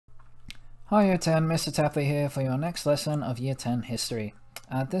Hi Year 10, Mr. Tapley here for your next lesson of Year 10 History.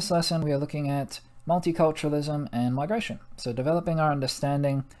 This lesson we are looking at multiculturalism and migration. So developing our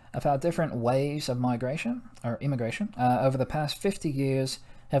understanding of how different waves of migration, or immigration, over the past 50 years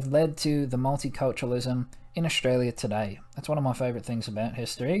have led to the multiculturalism in Australia today. That's one of my favorite things about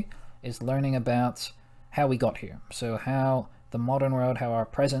history, is learning about how we got here. So how the modern world, how our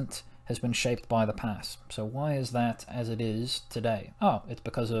present has been shaped by the past. So why is that as it is today? Oh, it's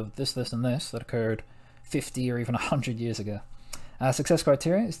because of this, this, and this that occurred 50 or even 100 years ago. Success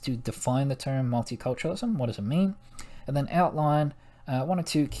criteria is to define the term multiculturalism. What does it mean? And then outline one or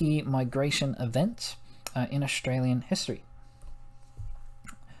two key migration events in Australian history.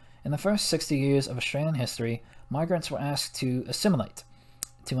 In the first 60 years of Australian history, migrants were asked to assimilate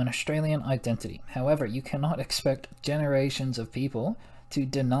to an Australian identity. However, you cannot expect generations of people to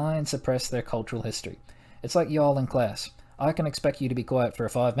deny and suppress their cultural history. It's like y'all in class. I can expect you to be quiet for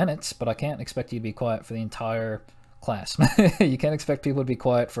 5 minutes, but I can't expect you to be quiet for the entire class. You can't expect people to be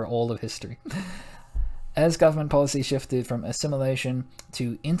quiet for all of history. As government policy shifted from assimilation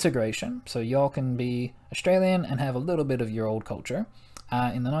to integration, so y'all can be Australian and have a little bit of your old culture,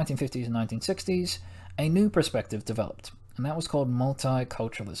 in the 1950s and 1960s, a new perspective developed, and that was called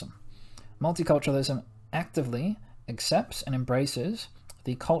multiculturalism. Multiculturalism actively accepts and embraces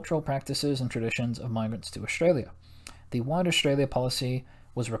the cultural practices and traditions of migrants to Australia. The White Australia policy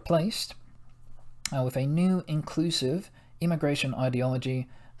was replaced with a new inclusive immigration ideology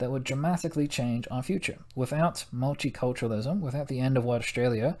that would dramatically change our future. Without multiculturalism, without the end of White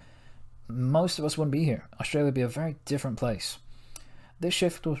Australia, most of us wouldn't be here. Australia would be a very different place. This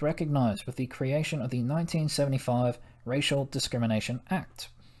shift was recognised with the creation of the 1975 Racial Discrimination Act,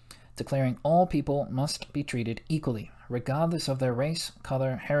 declaring all people must be treated equally, regardless of their race,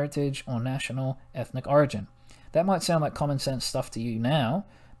 colour, heritage, or national ethnic origin. That might sound like common sense stuff to you now,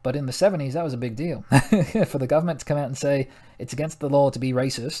 but in the 70s, that was a big deal. For the government to come out and say it's against the law to be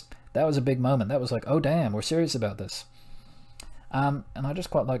racist, that was a big moment. That was like, oh damn, we're serious about this. And I just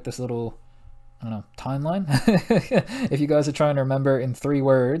quite like this little, I don't know, timeline. If you guys are trying to remember in 3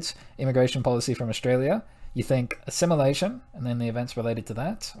 words, immigration policy from Australia, you think assimilation, and then the events related to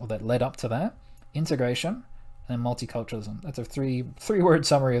that, or that led up to that, integration, and then multiculturalism. That's a three-word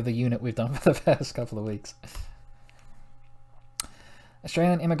summary of the unit we've done for the past couple of weeks.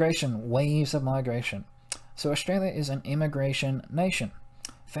 Australian immigration, waves of migration. So Australia is an immigration nation,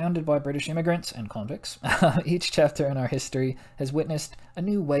 founded by British immigrants and convicts. Each chapter in our history has witnessed a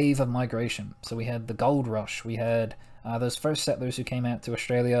new wave of migration. So we had the gold rush, we had those first settlers who came out to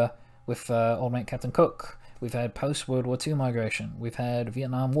Australia with old mate Captain Cook. We've had post-World War II migration. We've had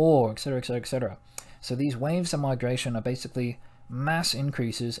Vietnam War, etc., etc., etc. So these waves of migration are basically mass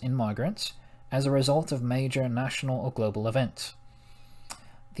increases in migrants as a result of major national or global events.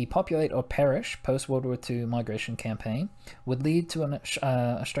 The populate or perish post-World War II migration campaign would lead to an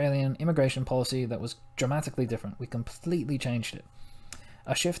Australian immigration policy that was dramatically different. We completely changed it.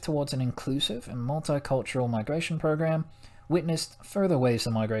 A shift towards an inclusive and multicultural migration program witnessed further waves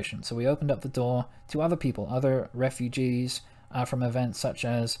of migration. So we opened up the door to other people, other refugees from events such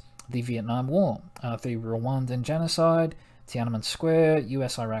as the Vietnam War, the Rwandan genocide, Tiananmen Square,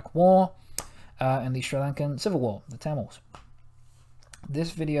 US-Iraq War, and the Sri Lankan Civil War, the Tamils.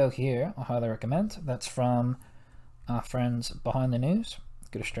 This video here, I highly recommend. That's from our friends Behind the News,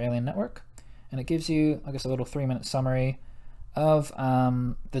 Good Australian Network, and it gives you, I guess, a little 3-minute summary of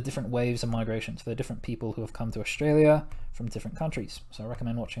the different waves of migration, so the different people who have come to Australia from different countries. So I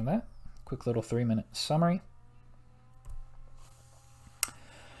recommend watching that. Quick little 3-minute summary.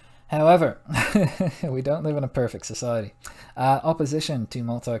 However, we don't live in a perfect society. Opposition to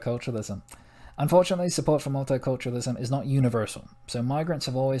multiculturalism. Unfortunately, support for multiculturalism is not universal. So migrants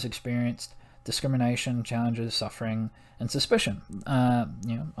have always experienced discrimination, challenges, suffering, and suspicion.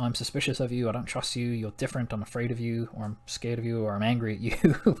 You know, I'm suspicious of you, I don't trust you, you're different, I'm afraid of you, or I'm scared of you, or I'm angry at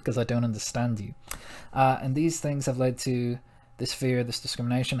you because I don't understand you. And these things have led to this fear, this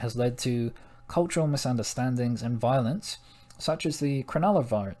discrimination has led to cultural misunderstandings and violence, such as the Cronulla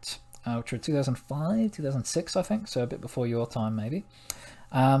riots, which were 2005, 2006, I think, so a bit before your time maybe.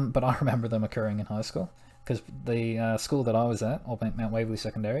 But I remember them occurring in high school, because the school that I was at, Old Mount Waverley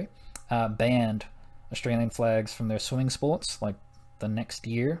Secondary, banned Australian flags from their swimming sports like the next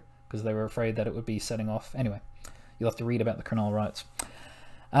year because they were afraid that it would be setting off. Anyway, you'll have to read about the Cronulla riots.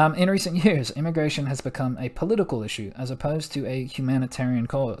 In recent years, immigration has become a political issue as opposed to a humanitarian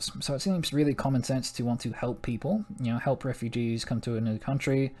cause. So it seems really common sense to want to help people, you know, help refugees come to a new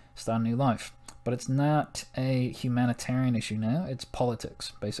country, start a new life. But it's not a humanitarian issue now, it's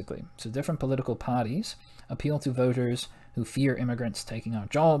politics, basically. So different political parties appeal to voters who fear immigrants taking our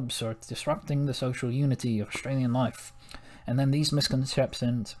jobs or disrupting the social unity of Australian life. And then these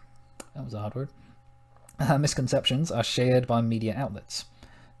misconceptions, that was a hard word, misconceptions are shared by media outlets.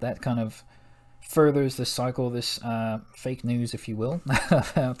 That kind of furthers this cycle, this fake news, if you will,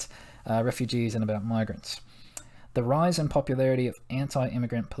 about refugees and about migrants. The rise in popularity of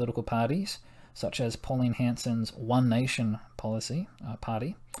anti-immigrant political parties, such as Pauline Hanson's One Nation party,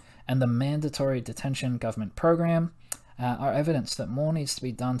 and the mandatory detention government program, are evidence that more needs to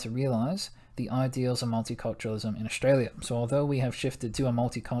be done to realise the ideals of multiculturalism in Australia. So although we have shifted to a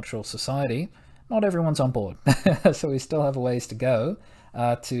multicultural society, not everyone's on board. So we still have a ways to go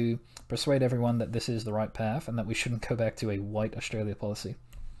to persuade everyone that this is the right path and that we shouldn't go back to a white Australia policy.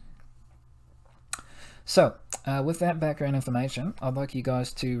 So with that background information, I'd like you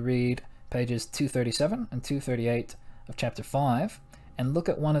guys to read pages 237 and 238 of chapter 5 and look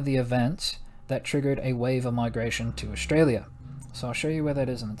at one of the events that triggered a wave of migration to Australia. So I'll show you where that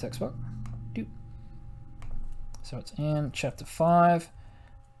is in the textbook. So it's in chapter 5,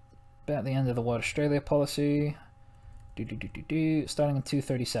 about the end of the White Australia policy, starting in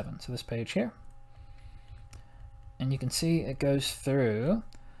 237, so this page here. And you can see it goes through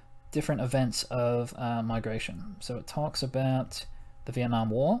different events of migration. So it talks about the Vietnam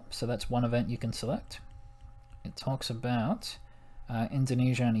War, so that's one event you can select. It talks about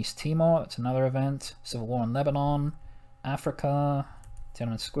Indonesia and East Timor, that's another event. Civil War in Lebanon, Africa,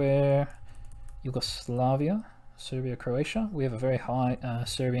 Tiananmen Square, Yugoslavia, Serbia, Croatia. We have a very high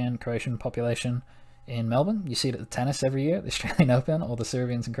Serbian Croatian population in Melbourne. You see it at the tennis every year, the Australian Open. All the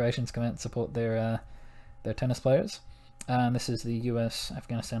Serbians and Croatians come out and support their tennis players. And this is the US,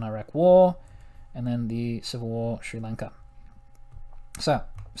 Afghanistan, Iraq War, and then the Civil War, Sri Lanka. So,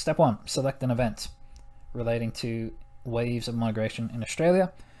 step 1, select an event relating to waves of migration in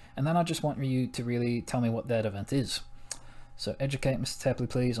Australia, and then I just want you to really tell me what that event is. So educate Mr. Tapley,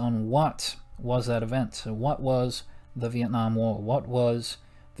 please, on what was that event. So what was the Vietnam War? What was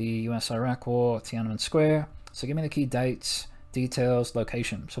the US-Iraq War, Tiananmen Square? So give me the key dates, details,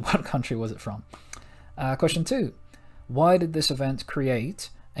 location. So what country was it from? Question 2, why did this event create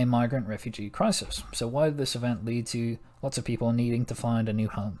a migrant refugee crisis? So why did this event lead to lots of people needing to find a new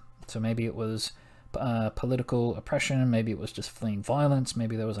home? So maybe it was political oppression, maybe it was just fleeing violence,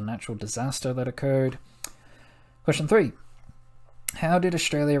 maybe there was a natural disaster that occurred. Question 3, how did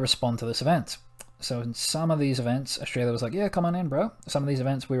Australia respond to this event? So in some of these events, Australia was like, yeah, come on in, bro. Some of these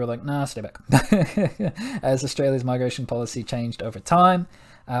events, we were like, nah, stay back. As Australia's migration policy changed over time,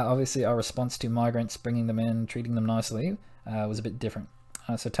 obviously our response to migrants, bringing them in, treating them nicely, was a bit different.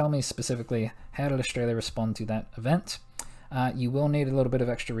 So tell me specifically, how did Australia respond to that event? You will need a little bit of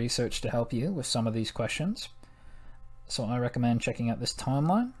extra research to help you with some of these questions. So I recommend checking out this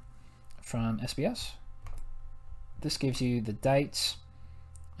timeline from SBS. This gives you the dates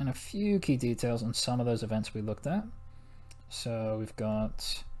and a few key details on some of those events we looked at. So we've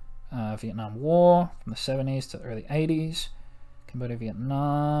got Vietnam War from the 70s to the early 80s, Cambodia,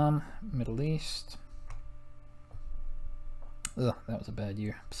 Vietnam, Middle East. Ugh, that was a bad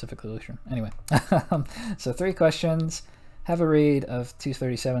year, Pacific Ocean. Anyway, so 3 questions. Have a read of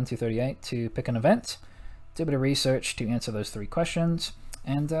 237, 238 to pick an event. Do a bit of research to answer those 3 questions.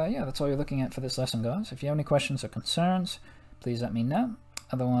 And yeah, that's all you're looking at for this lesson, guys. If you have any questions or concerns, please let me know.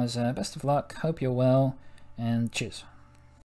 Otherwise, best of luck, hope you're well, and cheers.